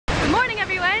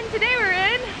Today we're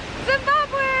in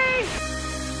Zimbabwe!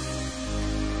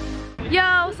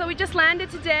 Yo, so we just landed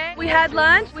today. We had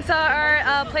lunch, we saw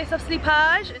our place of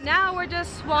sleepage. Now we're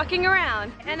just walking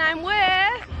around. And I'm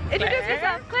with, introduce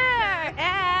yourself, Claire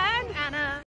and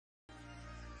Anna.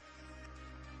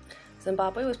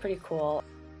 Zimbabwe was pretty cool.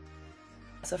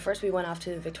 So first we went off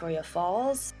to Victoria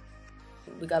Falls.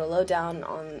 We got a lowdown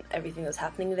on everything that was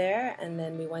happening there, and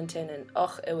then we went in and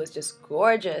it was just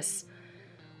gorgeous.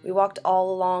 We walked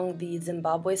all along the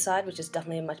Zimbabwe side, which is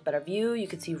definitely a much better view. You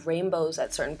could see rainbows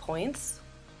at certain points.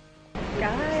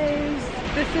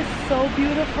 Guys, this is so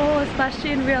beautiful, especially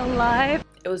in real life.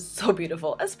 It was so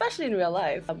beautiful, especially in real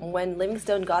life. When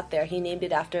Livingstone got there, he named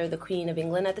it after the Queen of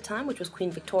England at the time, which was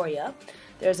Queen Victoria.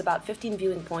 There's about 15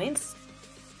 viewing points.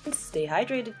 Stay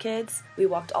hydrated, kids. We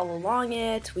walked all along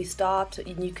it, we stopped,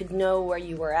 and you could know where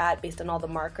you were at based on all the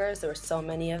markers. There were so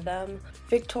many of them.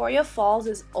 Victoria Falls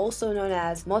is also known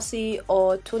as Mosi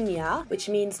o Tunya, which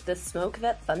means the smoke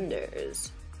that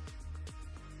thunders.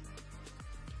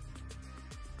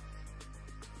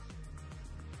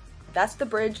 That's the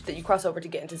bridge that you cross over to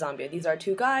get into Zambia. These are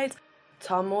two guides,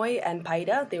 Tomoy and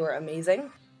Paida. They were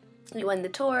amazing. We went the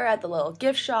tour at the little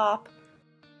gift shop.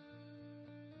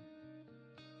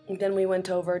 Then we went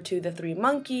over to the Three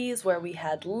Monkeys where we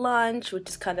had lunch, which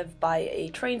is kind of by a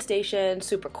train station,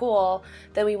 super cool.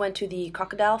 Then we went to the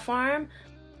crocodile farm.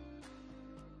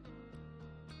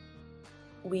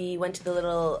 We went to the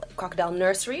little crocodile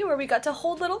nursery where we got to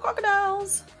hold little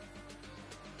crocodiles.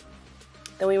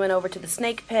 Then we went over to the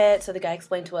snake pit, so the guy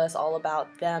explained to us all about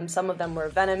them. Some of them were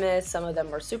venomous, some of them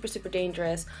were super, super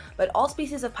dangerous, but all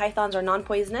species of pythons are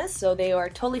non-poisonous, so they are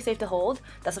totally safe to hold.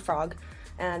 That's a frog.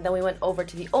 And then we went over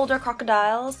to the older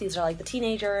crocodiles. These are like the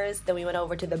teenagers. Then we went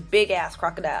over to the big-ass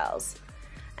crocodiles.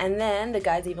 And then the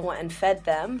guys even went and fed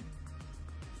them.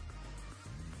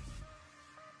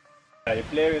 I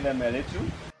play with them a little.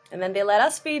 And then they let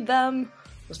us feed them.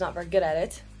 I was not very good at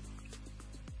it.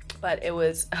 But it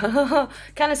was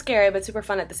kind of scary, but super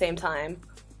fun at the same time.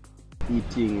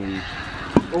 Eating and...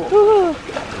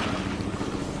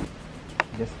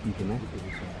 Just eating it.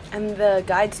 And the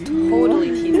guides totally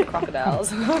tease the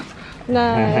crocodiles.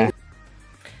 Nice.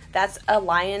 That's a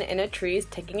lion in a tree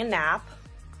taking a nap.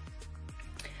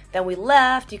 Then we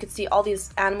left. You could see all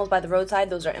these animals by the roadside.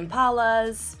 Those are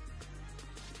impalas.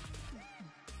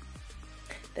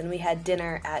 Then we had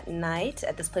dinner at night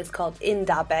at this place called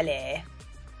Indabele.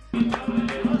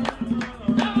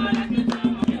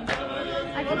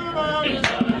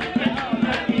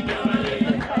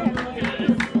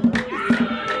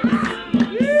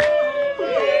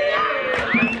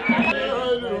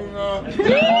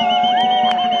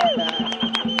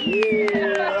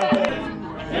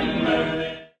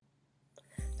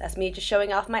 That's me just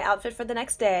showing off my outfit for the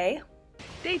next day.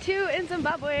 Day 2 in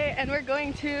Zimbabwe, and we're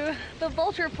going to the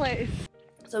vulture place.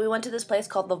 So we went to this place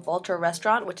called the Vulture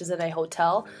restaurant, which is in a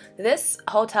hotel. This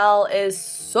hotel is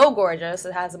so gorgeous.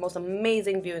 It has the most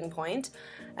amazing viewing point.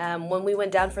 When we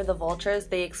went down for the vultures,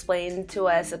 they explained to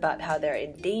us about how they're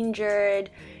endangered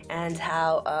and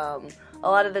how a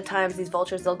lot of the times these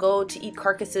vultures, they'll go to eat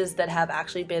carcasses that have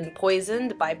actually been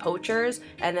poisoned by poachers,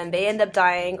 and then they end up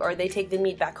dying, or they take the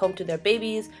meat back home to their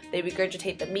babies, they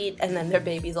regurgitate the meat, and then their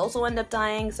babies also end up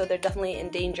dying, so they're definitely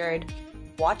endangered.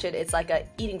 Watch it, it's like a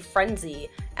eating frenzy.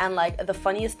 And like the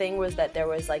funniest thing was that there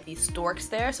was like these storks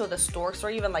there, so the storks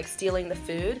were even like stealing the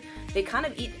food. They kind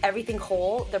of eat everything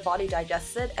whole, their body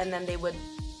digests it, and then they would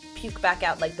puke back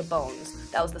out like the bones.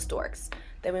 That was the storks.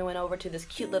 Then we went over to this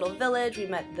cute little village. We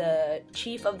met the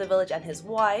chief of the village and his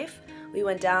wife. We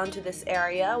went down to this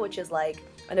area, which is like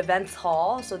an events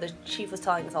hall. So the chief was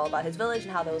telling us all about his village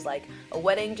and how there was like a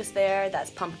wedding just there.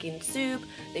 That's pumpkin soup.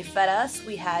 They fed us.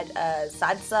 We had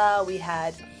salsa. We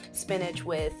had spinach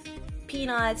with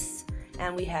peanuts.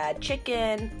 And we had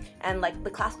chicken. And like the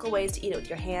classical ways to eat it with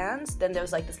your hands. Then there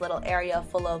was like this little area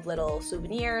full of little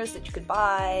souvenirs that you could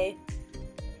buy.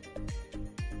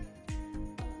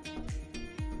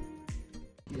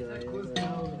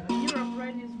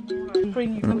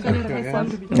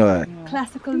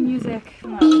 Classical music.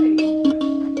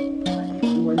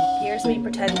 Here's me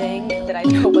pretending that I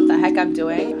know what the heck I'm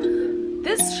doing.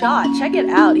 This shot, check it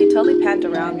out. He totally panned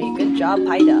around me. Good job,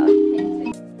 Paida.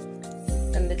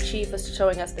 And the chief was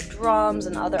showing us the drums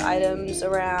and other items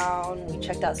around. We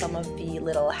checked out some of the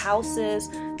little houses.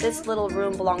 This little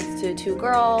room belongs to 2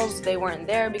 girls. They weren't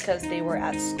there because they were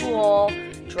at school.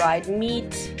 Dried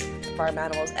meat. Farm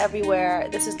animals everywhere.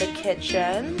 This is the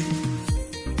kitchen.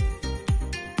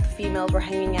 Females were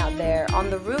hanging out there. On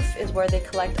the roof is where they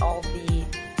collect all the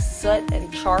soot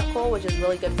and charcoal, which is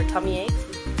really good for tummy aches.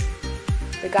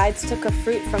 The guides took a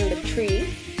fruit from the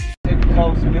tree.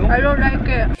 Cow's milk. I don't like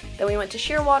it. Then we went to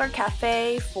Shearwater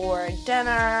Cafe for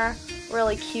dinner.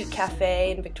 Really cute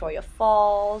cafe in Victoria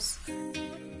Falls.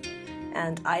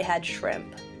 And I had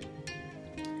shrimp.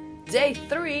 Day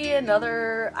 3,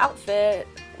 another outfit.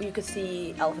 You could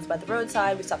see elephants by the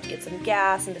roadside. We stopped to get some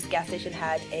gas, and this gas station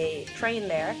had a train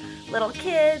there. Little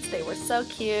kids, they were so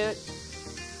cute.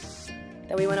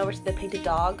 Then we went over to the painted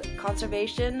dog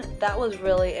conservation. That was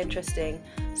really interesting.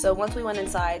 So once we went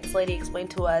inside, this lady explained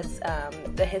to us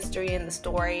the history and the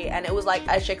story, and it was like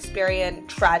a Shakespearean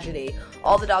tragedy.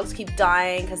 All the dogs keep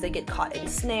dying because they get caught in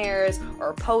snares,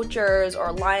 or poachers,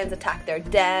 or lions attack their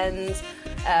dens.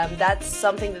 That's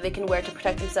something that they can wear to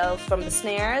protect themselves from the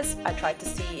snares. I tried to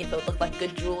see if it would look like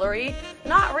good jewelry.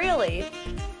 Not really.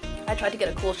 I tried to get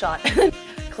a cool shot.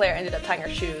 Claire ended up tying her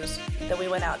shoes. Then we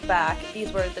went out back.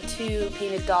 These were the 2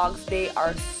 painted dogs. They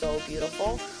are so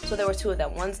beautiful. So there were 2 of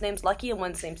them. One's name's Lucky and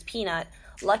one's name's Peanut.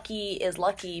 Lucky is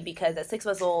lucky because at 6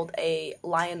 months old, a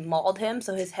lion mauled him,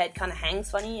 so his head kind of hangs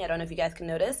funny. I don't know if you guys can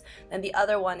notice. And the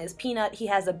other one is Peanut. He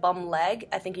has a bum leg.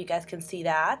 I think you guys can see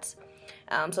that.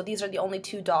 So these are the only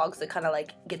 2 dogs that kind of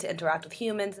like get to interact with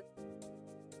humans.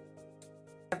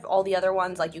 All the other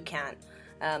ones, like, you can't.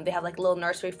 They have like a little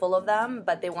nursery full of them,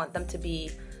 but they want them to be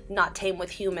not tame with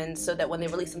humans so that when they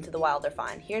release them to the wild, they're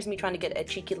fine. Here's me trying to get a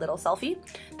cheeky little selfie.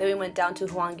 Then we went down to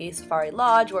Hwange Safari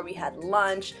Lodge where we had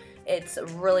lunch. It's a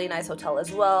really nice hotel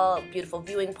as well, beautiful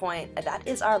viewing point. That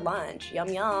is our lunch, yum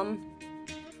yum.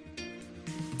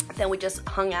 Then we just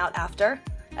hung out after,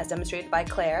 as demonstrated by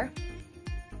Claire.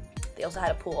 They also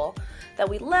had a pool. Then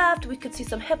we left, we could see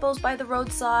some hippos by the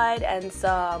roadside and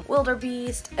some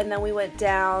wildebeest, and then we went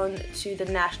down to the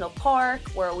national park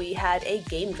where we had a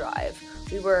game drive.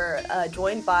 We were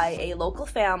joined by a local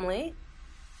family.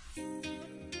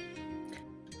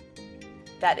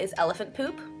 That is elephant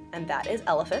poop, and that is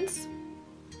elephants.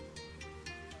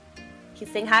 He's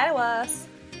saying hi to us.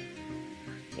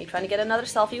 He's trying to get another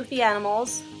selfie with the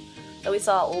animals. Then we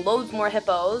saw loads more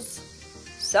hippos.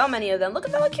 So many of them. Look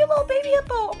at that cute little baby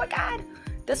hippo. Oh my god.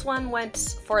 This one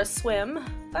went for a swim.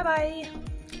 Bye-bye.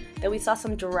 Then we saw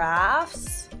some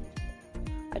giraffes.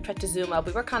 I tried to zoom up.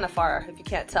 We were kind of far, if you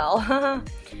can't tell.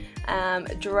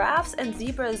 Giraffes and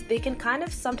zebras, they can kind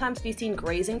of sometimes be seen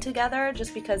grazing together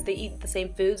just because they eat the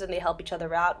same foods and they help each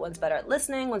other out. One's better at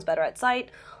listening, one's better at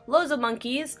sight. Loads of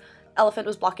monkeys. Elephant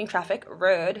was blocking traffic.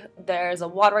 Rude. There's a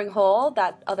watering hole.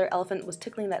 That other elephant was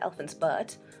tickling that elephant's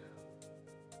butt.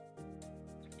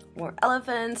 More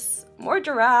elephants, more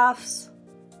giraffes,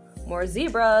 more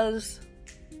zebras,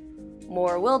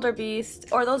 more wildebeest,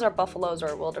 or those are buffaloes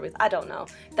or wildebeest, I don't know.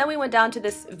 Then we went down to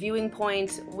this viewing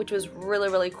point, which was really,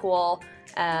 really cool.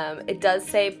 It does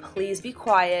say, please be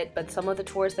quiet, but some of the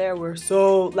tours there were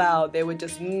so loud, they would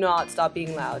just not stop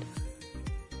being loud.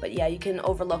 But yeah, you can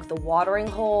overlook the watering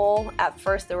hole. At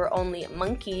first there were only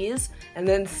monkeys, and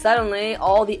then suddenly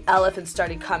all the elephants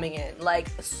started coming in. Like,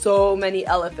 so many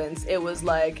elephants. It was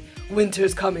like,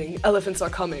 winter's coming, elephants are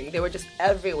coming. They were just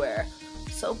everywhere.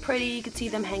 So pretty, you could see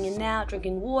them hanging out,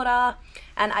 drinking water.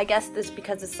 And I guess this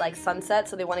because it's like sunset,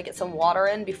 so they want to get some water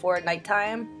in before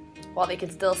nighttime, while they can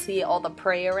still see all the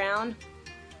prey around.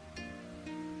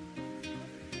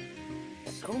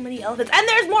 So many elephants. And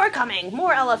there's more coming!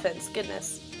 More elephants,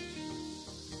 goodness.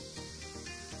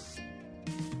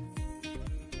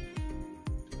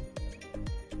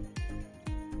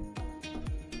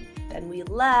 Then we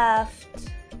left.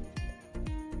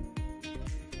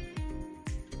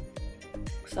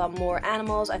 Some more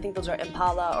animals. I think those are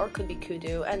impala or could be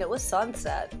kudu, and it was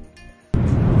sunset.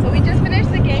 So we just finished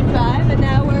the game drive and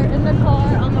now we're in the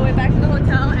car on the way back to the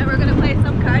hotel and we're gonna play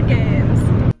some card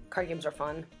games. Card games are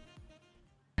fun.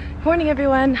 Good morning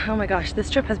everyone. Oh my gosh, this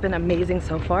trip has been amazing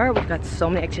so far. We've got so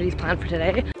many activities planned for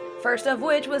today. First of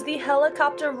which was the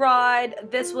helicopter ride.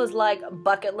 This was like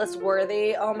bucket list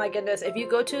worthy. Oh my goodness. If you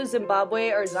go to Zimbabwe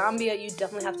or Zambia, you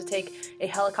definitely have to take a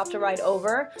helicopter ride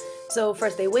over. So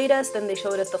first they weighed us, then they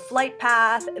showed us the flight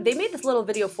path. They made this little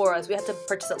video for us. We had to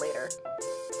purchase it later.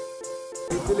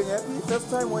 Are you feeling happy?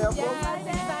 First time where you're from? Yeah,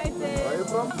 excited. Where are you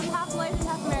from? Half Life and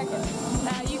half American.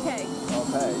 UK.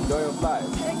 Okay, enjoy your flight.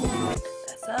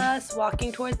 That's us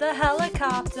walking towards the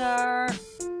helicopter.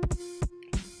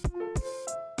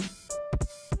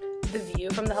 The view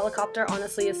from the helicopter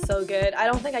honestly is so good. I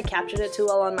don't think I captured it too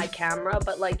well on my camera,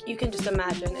 but like you can just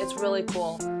imagine, it's really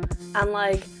cool. And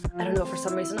like, I don't know, for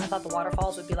some reason I thought the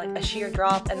waterfalls would be like a sheer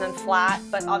drop and then flat,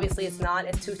 but obviously it's not.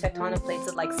 It's 2 tectonic plates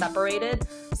that like separated,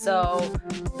 so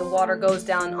the water goes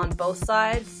down on both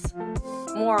sides.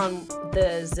 More on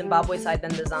the Zimbabwe side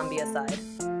than the Zambia side.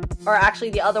 Or actually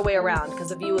the other way around, because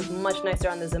the view was much nicer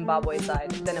on the Zimbabwe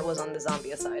side than it was on the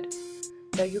Zambia side.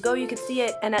 There you go, you can see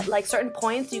it, and at like certain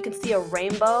points you can see a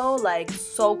rainbow, like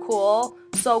so cool.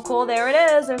 So cool, there it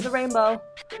is, there's a rainbow.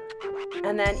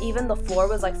 And then even the floor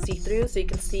was like see-through, so you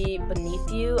can see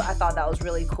beneath you. I thought that was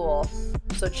really cool.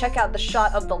 So check out the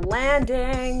shot of the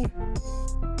landing.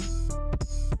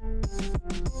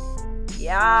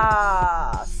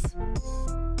 Yes.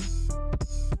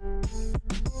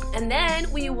 And then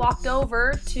we walked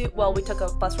over to, well, we took a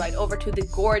bus ride over to the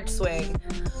Gorge swing.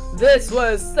 This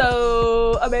was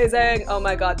so amazing. Oh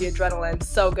my god, the adrenaline.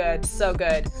 So good, so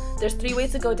good. There's 3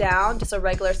 ways to go down, just a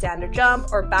regular standard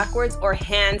jump, or backwards, or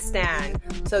handstand.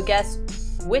 So guess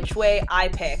which way I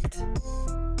picked.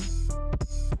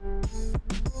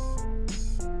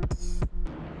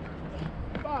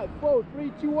 Five, 4,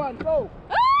 3, 2, 1, go!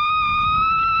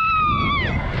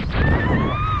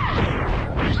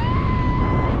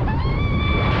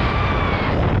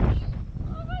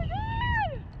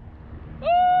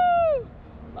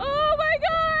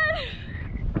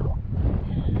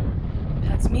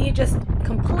 Me just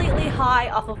completely high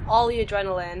off of all the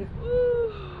adrenaline.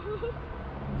 Ooh.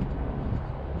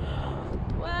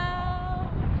 Wow.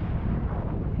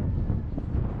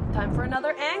 Time for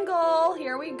another angle.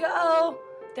 Here we go.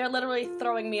 They're literally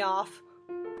throwing me off.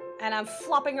 And I'm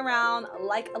flopping around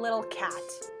like a little cat.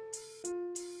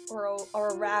 Or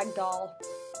a rag doll.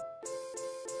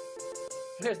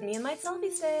 There's me and my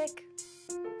selfie stick.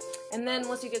 And then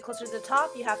once you get closer to the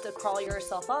top, you have to crawl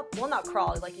yourself up. Well, not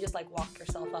crawl, like you just like walk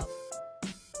yourself up.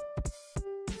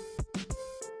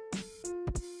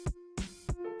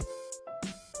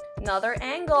 Another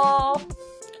angle.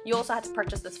 You also had to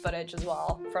purchase this footage as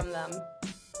well from them.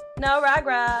 No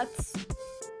regrets.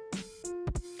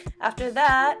 After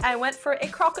that, I went for a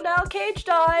crocodile cage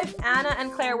dive. Anna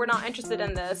and Claire were not interested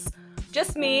in this.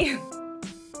 Just me.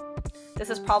 This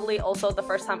is probably also the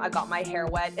first time I got my hair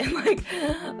wet in like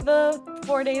the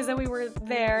 4 days that we were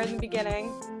there in the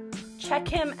beginning. Check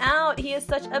him out. He is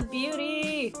such a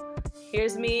beauty.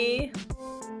 Here's me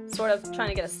sort of trying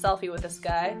to get a selfie with this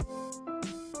guy.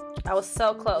 I was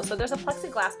so close. So there's a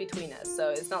plexiglass between us, so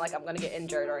it's not like I'm gonna get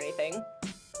injured or anything.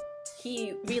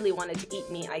 He really wanted to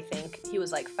eat me, I think. He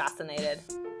was like fascinated.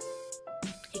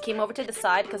 He came over to the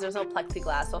side because there's no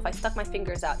plexiglass, so if I stuck my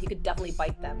fingers out, he could definitely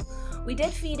bite them. We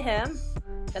did feed him.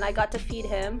 Then I got to feed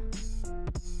him.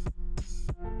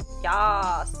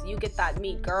 Yas, you get that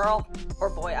meat, girl. Or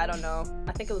boy, I don't know.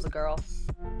 I think it was a girl.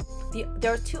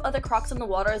 There were 2 other crocs in the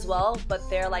water as well, but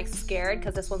they're like scared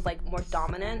because this one's like more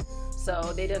dominant,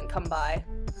 so they didn't come by.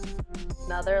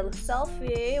 Another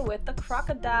selfie with the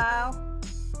crocodile.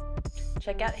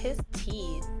 Check out his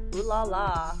teeth. Ooh la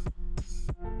la.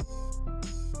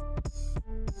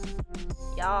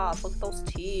 Yas, look at those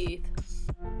teeth.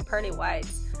 Pearly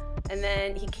whites. And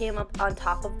then he came up on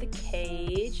top of the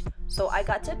cage, so I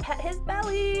got to pet his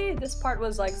belly. This part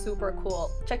was like super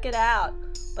cool. Check it out.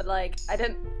 But like, I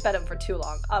didn't pet him for too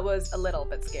long. I was a little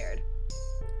bit scared.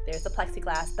 There's the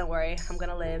plexiglass. Don't worry, I'm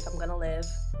gonna live. I'm gonna live.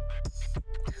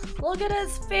 Look at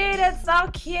his feet. It's so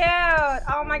cute.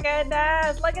 Oh my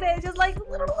goodness. Look at it. Just like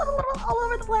little all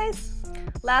over the place.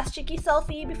 Last cheeky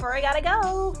selfie before I gotta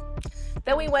go.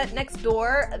 Then we went next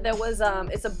door. There was,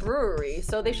 it's a brewery.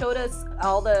 So they showed us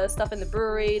all the stuff in the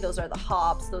brewery. Those are the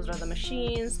hops. Those are the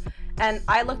machines. And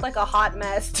I looked like a hot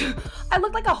mess. I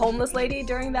looked like a homeless lady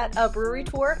during that brewery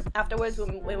tour. Afterwards,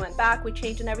 when we went back, we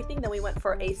changed and everything. Then we went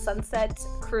for a sunset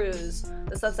cruise.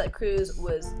 The sunset cruise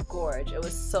was Gorge. It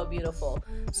was so beautiful.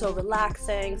 So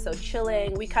relaxing, so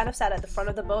chilling. We kind of sat at the front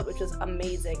of the boat, which was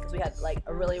amazing because we had like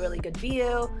a really, really good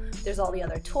view. There's all the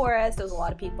other tourists. There was a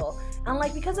lot of people. And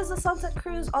like, because it's a sunset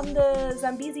cruise on the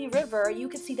Zambezi River, you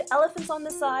could see the elephants on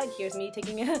the side. Here's me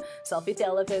taking a selfie with the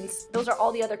elephants. Those are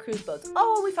all the other cruise boats.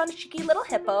 Oh, we found a cheeky little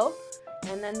hippo.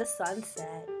 And then the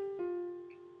sunset.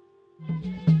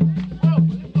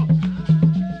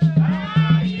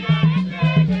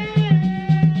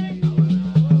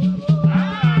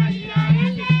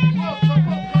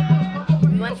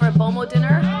 We went for a Bomo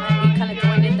dinner and we kind of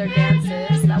joined in their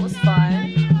dances. That was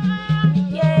fun.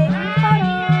 Yay,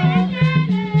 photo!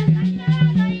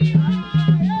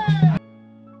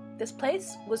 This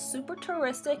place was super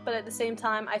touristic, but at the same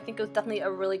time, I think it was definitely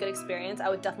a really good experience. I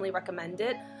would definitely recommend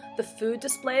it. The food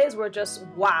displays were just,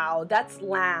 wow, that's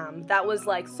lamb. That was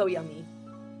like so yummy.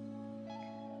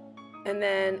 And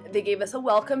then they gave us a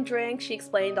welcome drink. She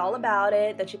explained all about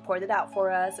it. Then she poured it out for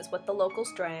us. It's what the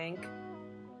locals drank.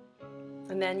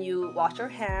 And then you wash your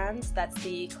hands. That's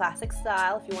the classic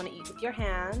style if you want to eat with your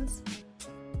hands.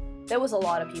 There was a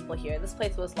lot of people here. This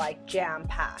place was like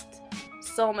jam-packed.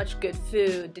 So much good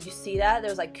food. Did you see that? There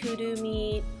was like kudu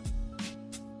meat.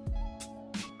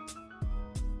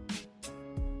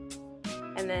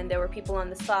 And then there were people on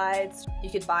the sides. You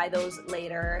could buy those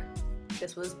later.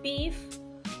 This was beef.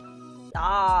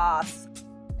 Oh,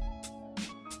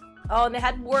 and they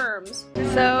had worms.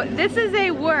 So this is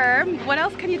a worm. What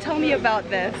else can you tell me about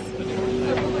this?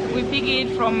 We pick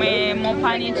it from a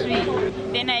mopani tree.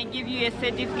 Then I give you a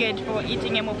certificate for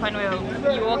eating a mopani well.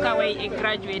 You walk away a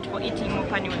graduate for eating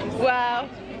mopani well. Wow.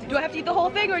 Do I have to eat the whole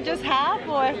thing or just half?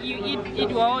 Or you eat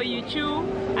it all, you chew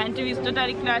until it's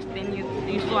totally crushed, then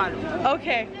you swallow.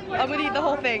 Okay, I'm gonna eat the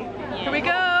whole thing. Yeah. Here we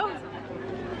go.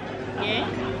 Okay.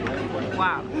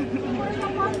 Wow.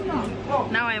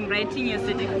 Now I'm writing your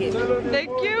certificate. Thank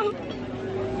you.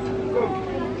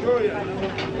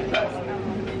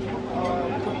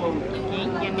 Okay,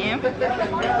 your name?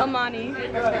 Amani.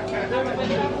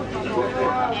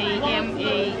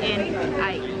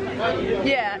 A-M-A-N-I.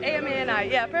 Yeah, A-M-A-N-I.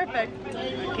 Yeah, perfect.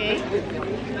 Okay.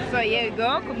 So here you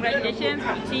go. Congratulations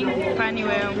for eating funny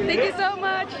well. Thank you so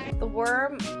much. The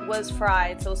worm was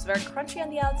fried, so it was very crunchy on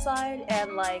the outside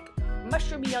and like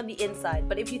mushroomy on the inside.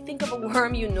 But if you think of a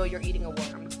worm, you know you're eating a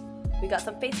worm. We got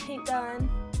some face paint done.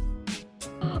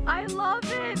 I love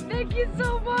it. Thank you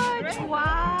so much.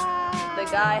 Wow. The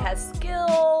guy has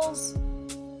skills.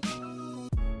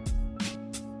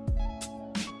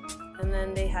 And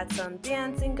then they had some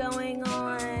dancing going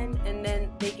on, and then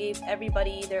they gave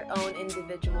everybody their own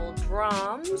individual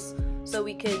drums so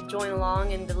we could join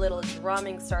along in the little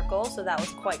drumming circle, so that was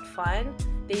quite fun.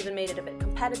 They even made it a bit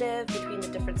competitive between the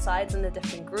different sides and the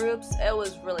different groups. It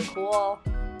was really cool.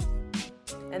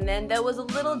 And then there was a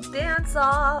little dance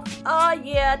off. Oh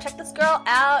yeah, check this girl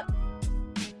out.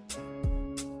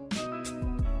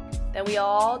 Then we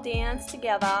all danced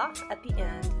together at the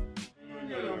end.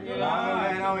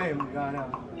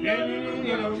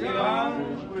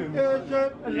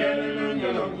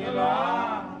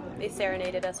 They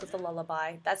serenaded us with a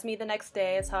lullaby. That's me the next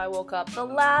day. It's how I woke up. The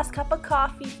last cup of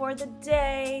coffee for the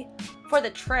day, for the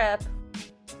trip.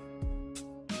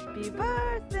 Happy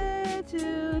birthday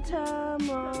to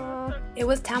Tamwa. It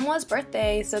was Tamwa's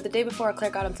birthday, so the day before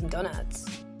Claire got him some donuts.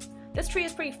 This tree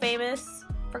is pretty famous.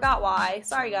 Forgot why.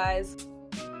 Sorry guys.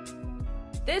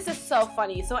 This is so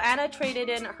funny. So Anna traded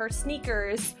in her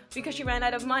sneakers because she ran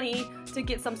out of money to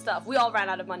get some stuff. We all ran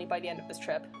out of money by the end of this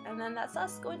trip. And then that's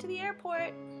us going to the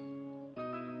airport.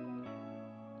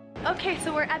 Okay,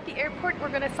 so we're at the airport. We're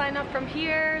gonna sign up from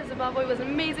here. Zimbabwe was an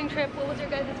amazing trip. What was your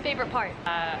guys' favorite part?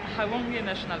 Hwange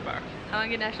National Park.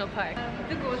 Hwange National Park.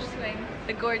 The Gorge swing.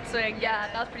 The Gorge swing, yeah,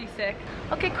 that was pretty sick.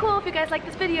 Okay, cool. If you guys like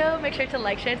this video, make sure to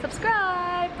like, share, and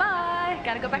subscribe. Bye.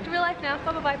 Gotta go back to real life now.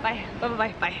 Bye, bye, bye, bye. Bye, bye,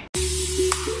 bye, bye.